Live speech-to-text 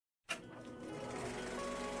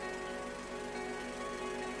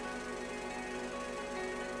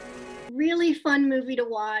really fun movie to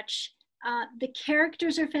watch. The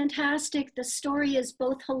characters are fantastic. The story is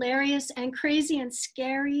both hilarious and crazy and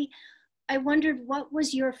scary. I wondered, what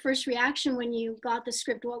was your first reaction when you got the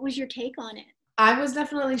script? What was your take on it? I was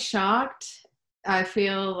definitely shocked. I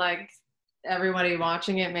feel like everybody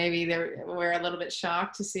watching it, maybe they were a little bit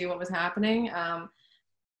shocked to see what was happening.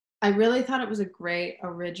 I really thought it was a great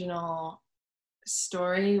original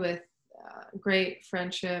story with great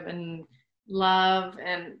friendship and love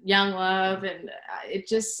and young love. And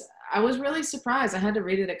I was really surprised. I had to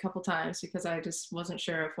read it a couple times because I just wasn't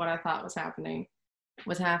sure if what I thought was happening,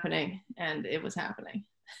 and it was happening.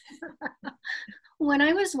 When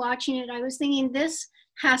I was watching it, I was thinking this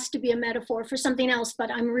has to be a metaphor for something else,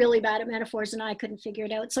 but I'm really bad at metaphors and I couldn't figure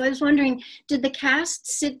it out. So I was wondering, did the cast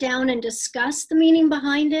sit down and discuss the meaning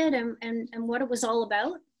behind it and what it was all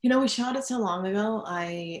about? We shot it so long ago.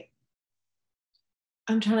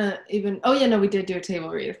 I'm trying to even, oh yeah, no, we did do a table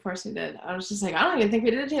read. Of course we did. I was just like, I don't even think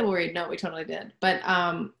we did a table read. No, we totally did. But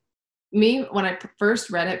when I first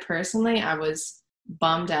read it personally, I was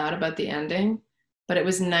bummed out about the ending, but it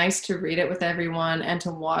was nice to read it with everyone and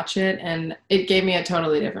to watch it. And it gave me a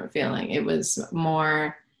totally different feeling. It was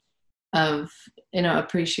more of,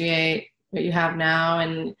 appreciate what you have now.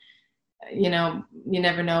 And, you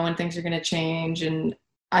never know when things are going to change. And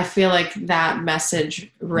I feel like that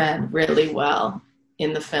message read really well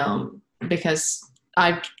in the film, because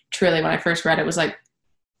I truly, when I first read it, was like,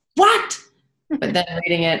 what? But then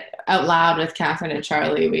reading it out loud with Catherine and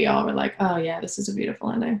Charlie, we all were like, oh yeah, this is a beautiful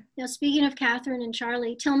ending. Now, speaking of Catherine and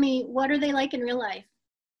Charlie, tell me, what are they like in real life?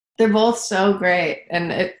 They're both so great.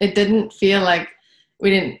 And it didn't feel like we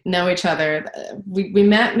didn't know each other. We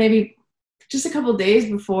met maybe just a couple days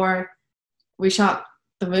before we shot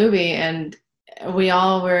the movie, and we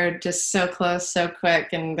all were just so close, so quick,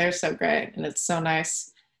 and they're so great. And it's so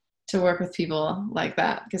nice to work with people like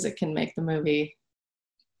that, because it can make the movie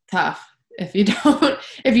tough if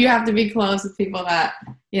you have to be close with people that,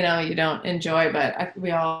 you don't enjoy. But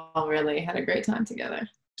we all really had a great time together.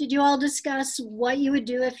 Did you all discuss what you would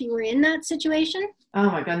do if you were in that situation? Oh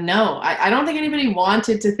my God, no. I don't think anybody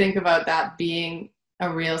wanted to think about that being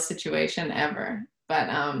a real situation ever. But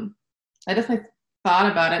I definitely thought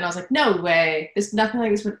about it, and I was like, no way. Nothing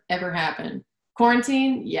like this would ever happen.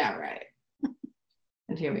 Quarantine? Yeah, right.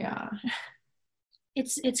 And here we are.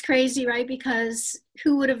 It's crazy, right? Because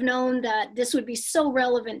who would have known that this would be so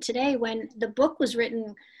relevant today when the book was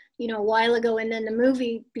written, a while ago, and then the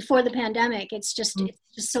movie before the pandemic. It's just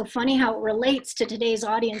so funny how it relates to today's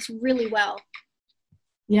audience really well.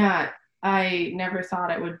 Yeah, I never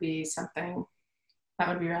thought it would be something that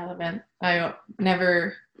would be relevant. I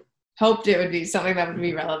never hoped it would be something that would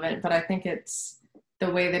be relevant, but I think it's the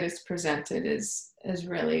way that it's presented is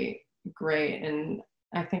really great, and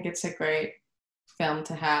I think it's a great film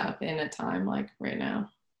to have in a time like right now.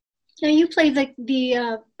 Now you play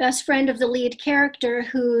the best friend of the lead character,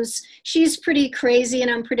 she's pretty crazy and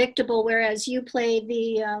unpredictable, whereas you play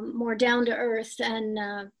the more down to earth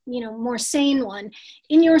and more sane one.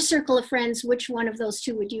 In your circle of friends, which one of those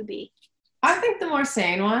two would you be? I think the more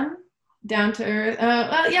sane one. Down to earth.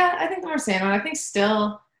 Well, yeah, I think the more sane one. I think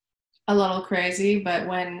still a little crazy, but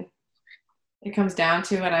when it comes down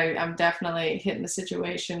to it, I'm definitely hitting the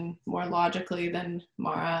situation more logically than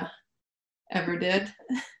Mara ever did.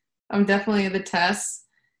 I'm definitely the Tess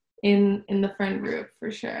in the friend group for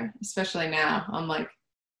sure. Especially now, I'm like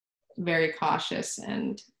very cautious,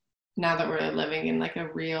 and now that we're living in like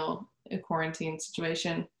a real quarantine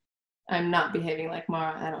situation, I'm not behaving like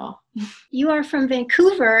Mara at all. You are from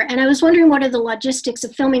Vancouver, and I was wondering, what are the logistics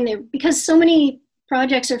of filming there? Because so many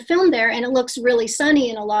projects are filmed there, and it looks really sunny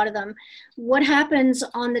in a lot of them. What happens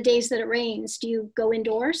on the days that it rains? Do you go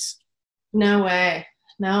indoors? No way.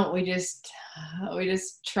 No, we just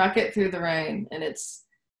truck it through the rain, and it's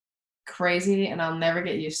crazy, and I'll never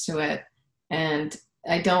get used to it. And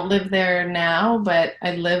I don't live there now, but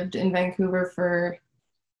I lived in Vancouver for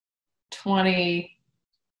 20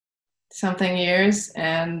 something years,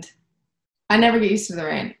 and I never get used to the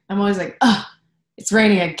rain. I'm always like, oh, it's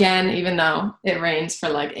raining again, even though it rains for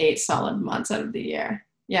like 8 solid months out of the year.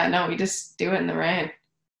 Yeah, no, we just do it in the rain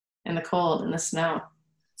and the cold and the snow.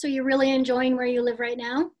 So you're really enjoying where you live right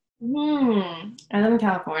now? I live in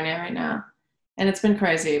California right now, and it's been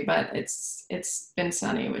crazy, but it's been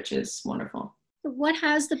sunny, which is wonderful. What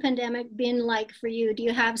has the pandemic been like for you? Do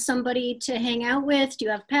you have somebody to hang out with? Do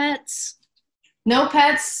you have pets? No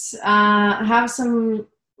pets. Have some,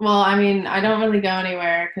 well, I mean, I don't really go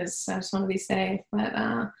anywhere because I just want to be safe, but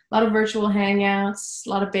a lot of virtual hangouts, a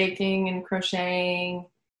lot of baking and crocheting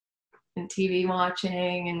and TV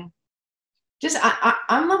watching, and just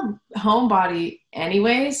I'm a homebody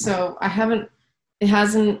anyway, so I haven't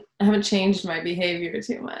changed my behavior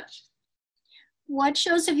too much. What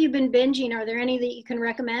shows have you been binging? Are there any that you can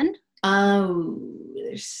recommend? Oh,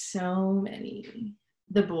 there's so many.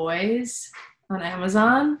 The Boys on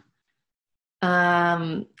Amazon.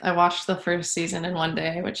 I watched the first season in one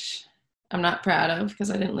day, which I'm not proud of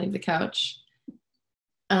because I didn't leave the couch.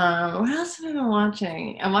 What else have I been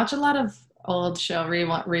watching? I watch a lot of old show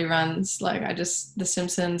reruns. Like The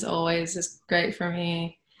Simpsons always is great for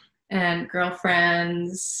me, and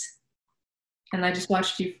Girlfriends. And I just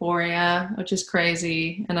watched Euphoria, which is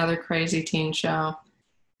crazy, another crazy teen show.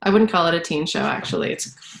 I wouldn't call it a teen show, actually.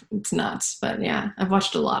 It's nuts, but yeah, I've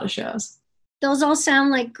watched a lot of shows. Those all sound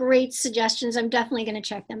like great suggestions. I'm definitely going to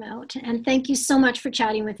check them out. And thank you so much for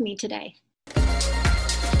chatting with me today.